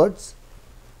downwards.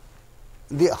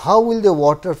 How will the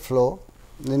water flow?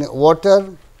 Then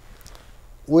water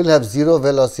will have 0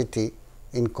 velocity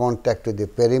in contact with the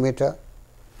perimeter.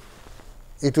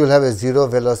 It will have a 0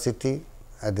 velocity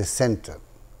at the center.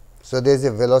 So, there is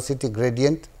a velocity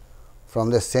gradient from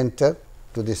the center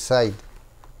to the side,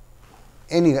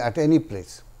 at any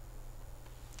place.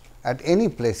 At any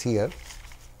place here,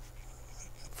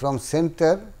 from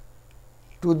center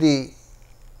to the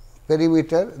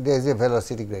perimeter, there is a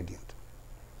velocity gradient.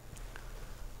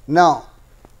 Now,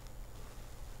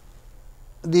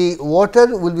 the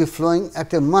water will be flowing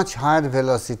at a much higher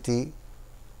velocity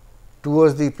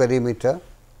towards the perimeter.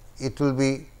 It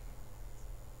will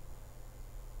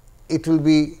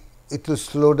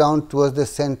slow down towards the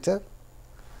center,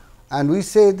 and we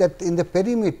say that in the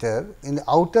perimeter, in the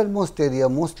outermost area,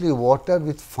 mostly water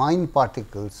with fine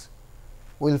particles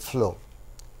will flow,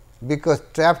 because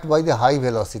trapped by the high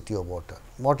velocity of water.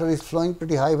 Water is flowing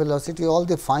pretty high velocity, all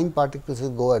the fine particles will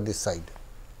go at the side.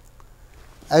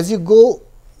 As we go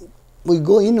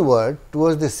inward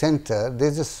towards the center, there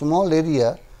is a small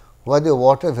area where the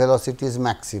water velocity is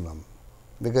maximum,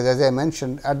 because as I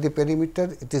mentioned, at the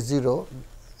perimeter it is 0,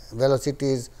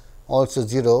 velocity is also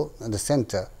 0 at the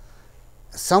center.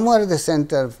 Somewhere at the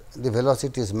center the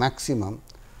velocity is maximum,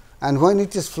 and when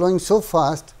it is flowing so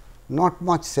fast, not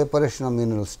much separation of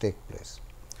minerals take place.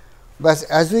 But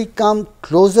as we come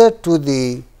closer to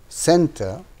the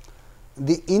center,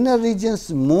 the inner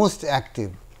regions most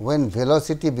active when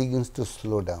velocity begins to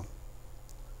slow down.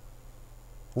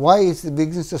 Why it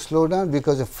begins to slow down?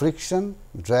 Because of friction,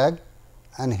 drag,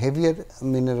 and heavier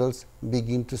minerals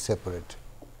begin to separate.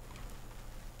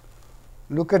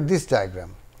 Look at this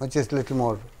diagram, which is little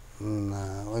more,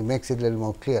 makes it a little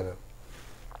more clearer.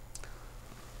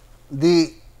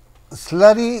 The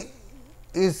slurry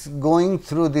is going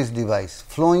through this device,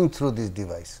 flowing through this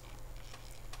device,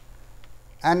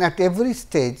 and at every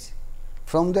stage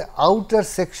from the outer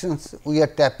sections we are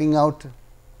tapping out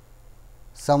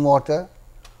some water,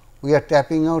 we are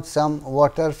tapping out some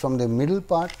water from the middle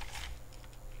part,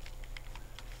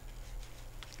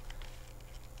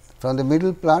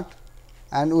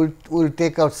 and we will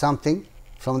take out something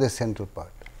from the central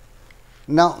part.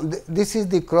 Now, this is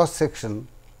the cross section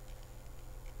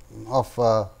of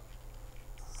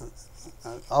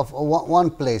one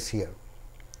place here.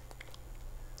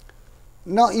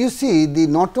 Now, you see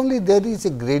not only there is a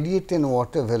gradient in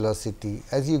water velocity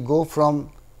as you go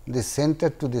from the center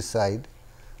to the side,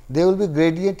 there will be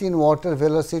gradient in water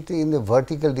velocity in the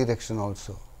vertical direction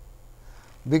also,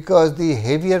 because the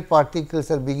heavier particles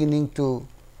are beginning to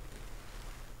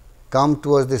come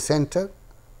towards the center.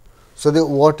 So, the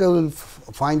water will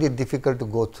find it difficult to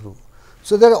go through.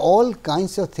 So, there are all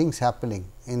kinds of things happening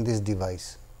in this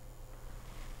device.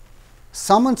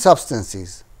 Some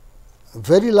substances,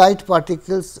 very light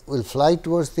particles will fly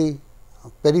towards the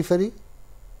periphery,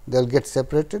 they will get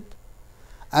separated,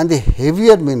 and the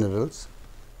heavier minerals,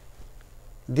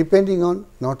 depending on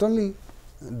not only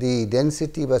the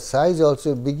density, but size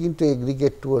also begin to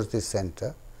aggregate towards the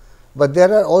center, but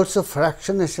there are also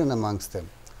fractionation amongst them,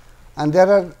 and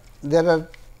there are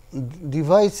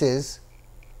devices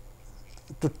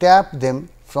to tap them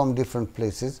from different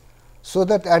places. So,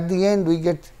 that at the end we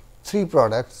get 3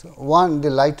 products. One,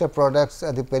 the lighter products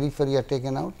at the periphery are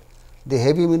taken out, the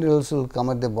heavy minerals will come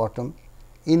at the bottom,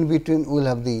 in between we will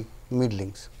have the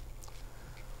middlings.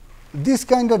 This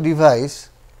kind of device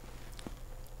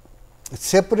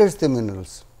separates the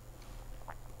minerals,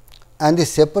 and the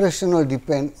separation will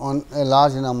depend on a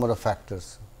large number of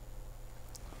factors.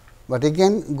 But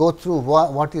again go through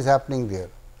what is happening there.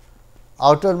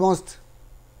 Outermost,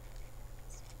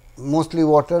 mostly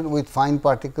water with fine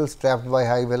particles trapped by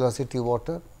high velocity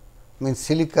water, means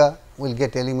silica will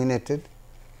get eliminated.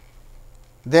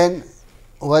 Then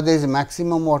where there is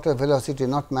maximum water velocity,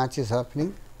 not match is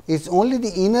happening, it is only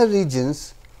the inner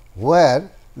regions where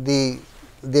they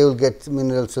will get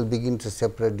minerals will begin to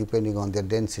separate depending on their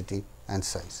density and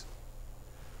size.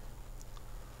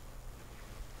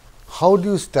 How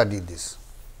do you study this?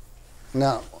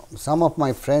 Now, some of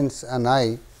my friends and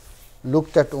I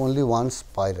looked at only one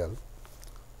spiral,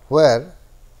 where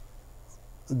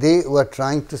they were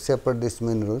trying to separate these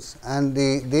minerals, and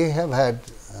they have had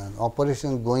an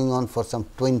operation going on for some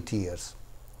 20 years.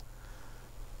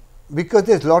 Because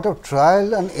there is lot of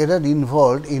trial and error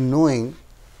involved in knowing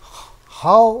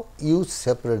how you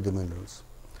separate the minerals,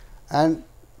 and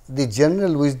the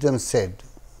general wisdom said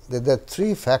that there are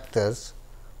 3 factors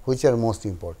which are most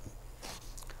important,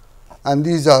 and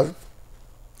these are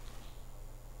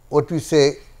what we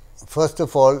say. First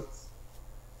of all,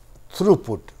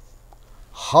 throughput,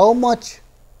 how much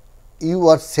you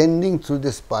are sending through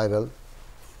the spiral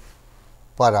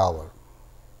per hour,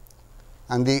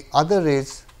 and the other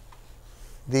is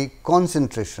the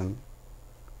concentration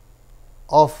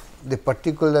of the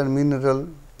particular mineral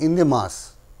in the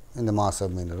mass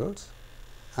of minerals,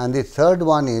 and the third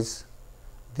one is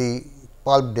the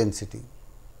pulp density.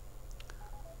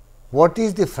 What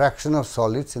is the fraction of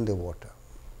solids in the water?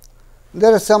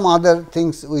 There are some other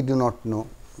things we do not know,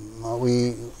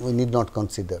 we need not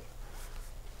consider.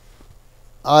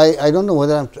 I do not know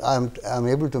whether I am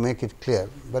able to make it clear,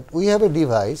 but we have a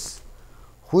device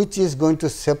which is going to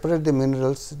separate the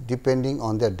minerals depending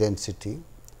on their density,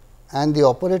 and the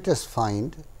operators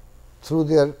find through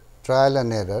their trial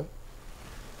and error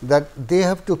that they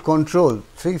have to control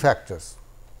 3 factors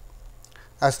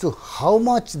as to how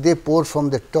much they pour from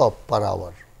the top per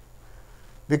hour.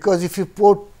 Because if you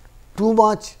pour too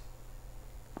much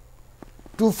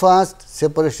too fast,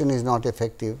 separation is not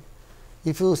effective.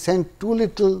 If you send too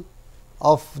little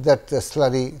of that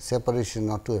slurry, separation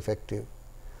not too effective.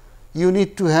 You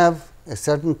need to have a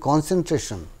certain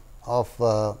concentration of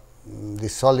the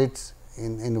solids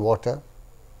in water.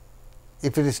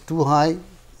 If it is too high,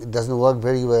 it does not work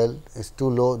very well, it is too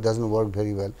low, does not work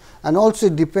very well, and also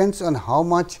it depends on how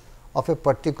much of a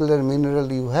particular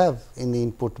mineral you have in the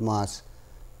input mass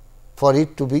for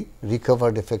it to be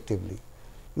recovered effectively.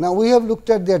 Now, we have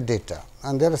looked at their data,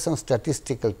 and there are some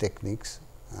statistical techniques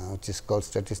which is called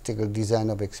statistical design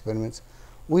of experiments.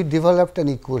 We developed an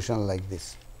equation like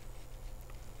this,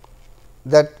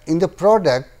 that in the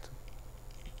product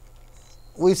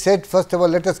we said, first of all,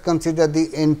 let us consider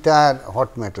the entire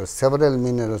hot metal, several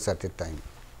minerals at a time.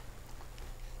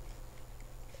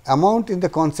 Amount in the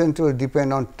concentrate will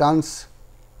depend on tons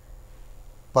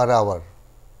per hour.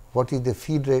 What is the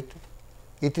feed rate?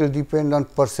 It will depend on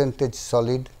percentage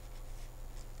solid,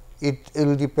 it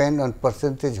will depend on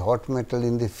percentage hot metal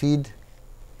in the feed,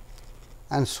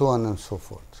 and so on and so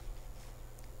forth.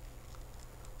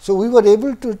 So, we were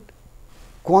able to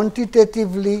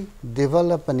quantitatively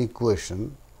develop an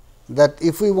equation that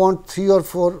if we want 3 or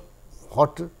 4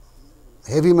 hot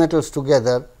heavy metals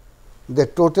together, the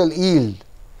total yield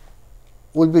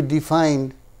will be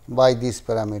defined by these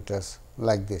parameters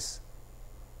like this: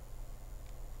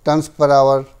 tons per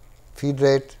hour, feed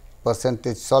rate,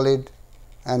 percentage solid,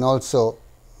 and also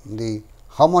the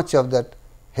how much of that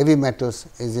heavy metals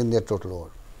is in their total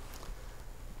ore.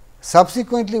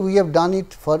 Subsequently, we have done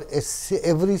it for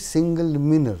every single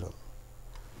mineral,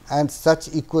 and such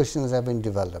equations have been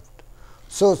developed.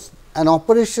 So, an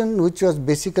operation which was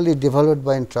basically developed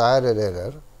by trial and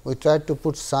error, we tried to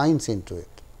put science into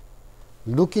it,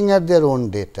 looking at their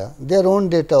own data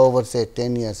over say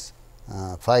 10 years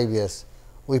 5 years,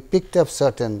 we picked up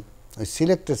we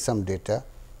selected some data,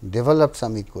 developed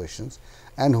some equations,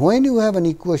 and when you have an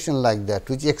equation like that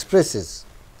which expresses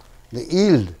the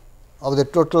yield of the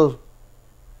total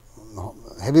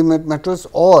heavy metals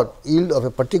or yield of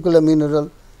a particular mineral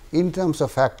in terms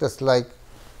of factors like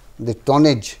the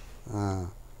tonnage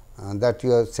that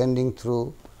you are sending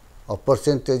through, or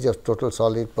percentage of total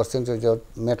solid, percentage of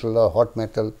metal or hot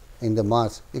metal in the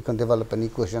mass, you can develop an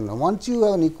equation. And once you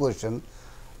have an equation,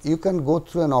 you can go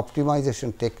through an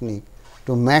optimization technique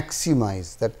to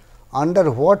maximize that under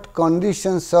what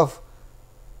conditions of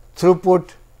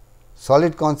throughput,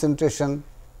 solid concentration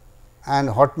and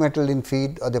hot metal in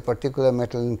feed or the particular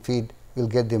metal in feed will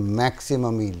get the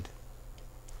maximum yield.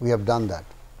 We have done that,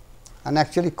 and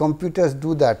actually computers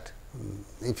do that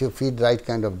if you feed right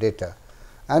kind of data.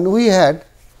 And we had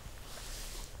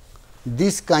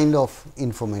this kind of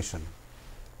information.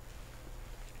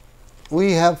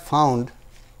 We have found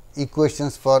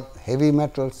equations for heavy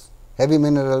metals, heavy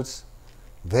minerals,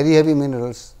 very heavy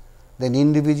minerals, then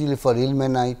individually for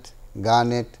ilmenite,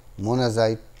 garnet,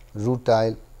 monazite,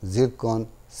 rutile, zircon,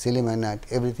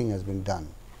 sillimanite, everything has been done.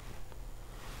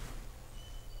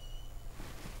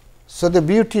 So, the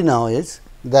beauty now is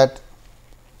that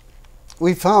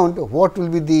we found what will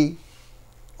be the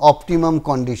optimum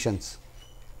conditions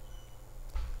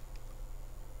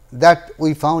that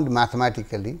we found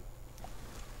mathematically,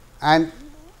 and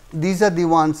these are the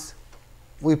ones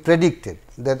we predicted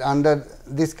that under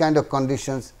this kind of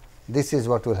conditions this is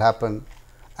what will happen,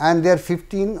 and their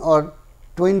 15 or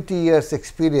 20 years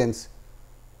experience,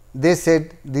 they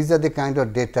said these are the kind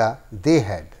of data they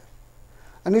had.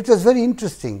 And it was very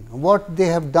interesting what they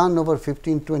have done over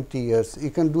 15-20 years.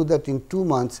 You can do that in 2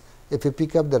 months if you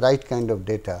pick up the right kind of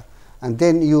data, and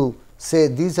then you say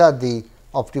these are the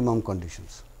optimum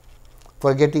conditions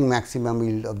for getting maximum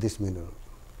yield of this mineral.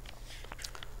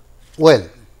 Well,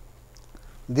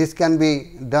 this can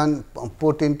be done,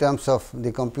 put in terms of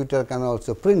the computer can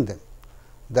also print them,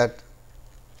 that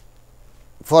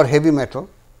for heavy metal,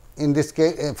 in this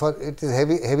case for it is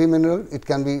heavy mineral, it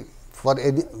can be for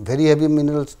very heavy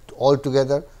minerals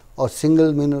altogether or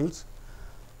single minerals.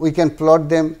 We can plot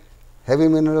them heavy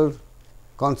mineral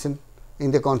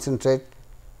in the concentrate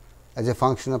as a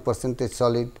function of percentage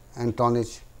solid and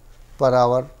tonnage per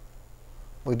hour.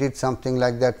 We did something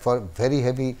like that for very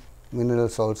heavy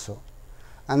minerals also.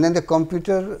 And then the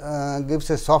computer gives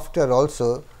a software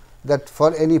also that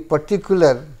for any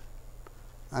particular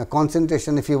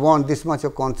concentration, if you want this much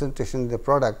of concentration in the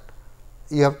product,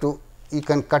 you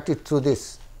can cut it through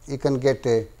this, you can get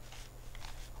a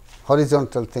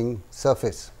horizontal thing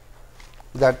surface,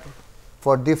 that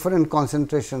for different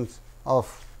concentrations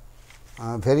of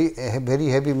very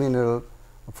heavy mineral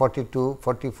 42,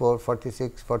 44,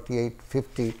 46, 48,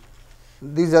 50,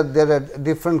 there are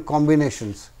different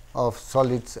combinations of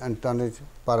solids and tonnage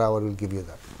per hour will give you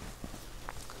that.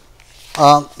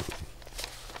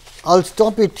 I will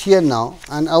stop it here now,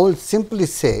 and I will simply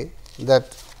say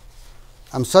that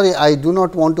I am sorry, I do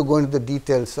not want to go into the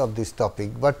details of this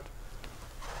topic, but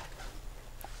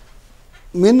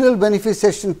mineral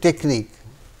beneficiation technique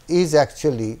is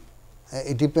actually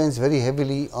it depends very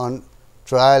heavily on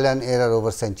trial and error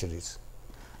over centuries,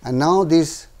 and now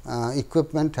these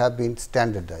equipment have been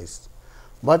standardized,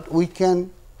 but we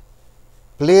can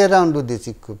play around with this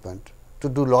equipment to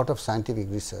do lot of scientific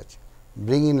research,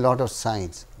 bring in lot of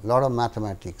science, lot of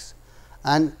mathematics,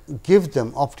 and give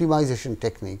them optimization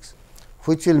techniques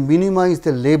which will minimize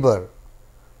the labor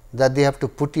that they have to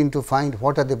put in to find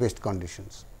what are the best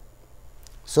conditions.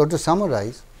 So, to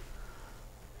summarize,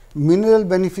 mineral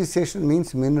beneficiation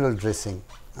means mineral dressing,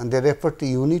 and they refer to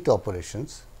unit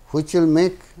operations which will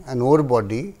make an ore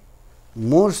body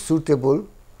more suitable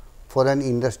for an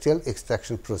industrial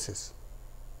extraction process.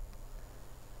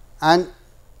 And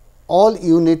all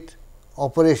unit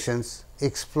operations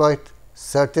exploit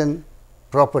certain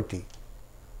property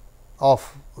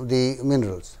of the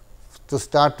minerals. To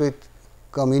start with,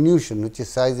 comminution, which is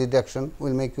size reduction,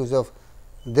 will make use of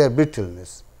their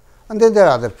brittleness, and then there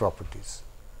are other properties.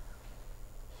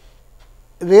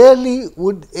 Rarely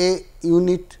would a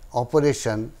unit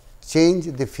operation change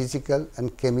the physical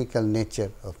and chemical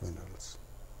nature of minerals,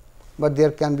 but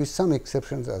there can be some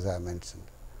exceptions, as I mentioned.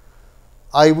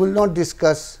 I will not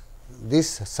discuss this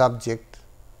subject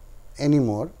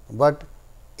anymore, but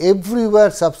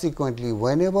everywhere subsequently,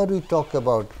 whenever we talk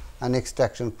about an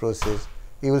extraction process,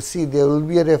 you will see there will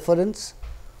be a reference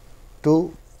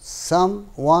to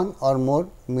one or more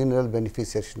mineral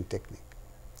beneficiation technique,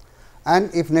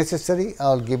 and if necessary I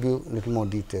will give you little more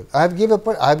detail. I have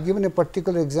given a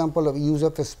particular example of use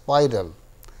of a spiral.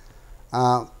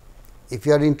 if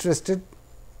you are interested,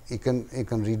 you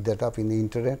can read that up in the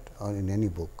internet or in any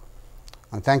book.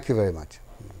 And thank you very much.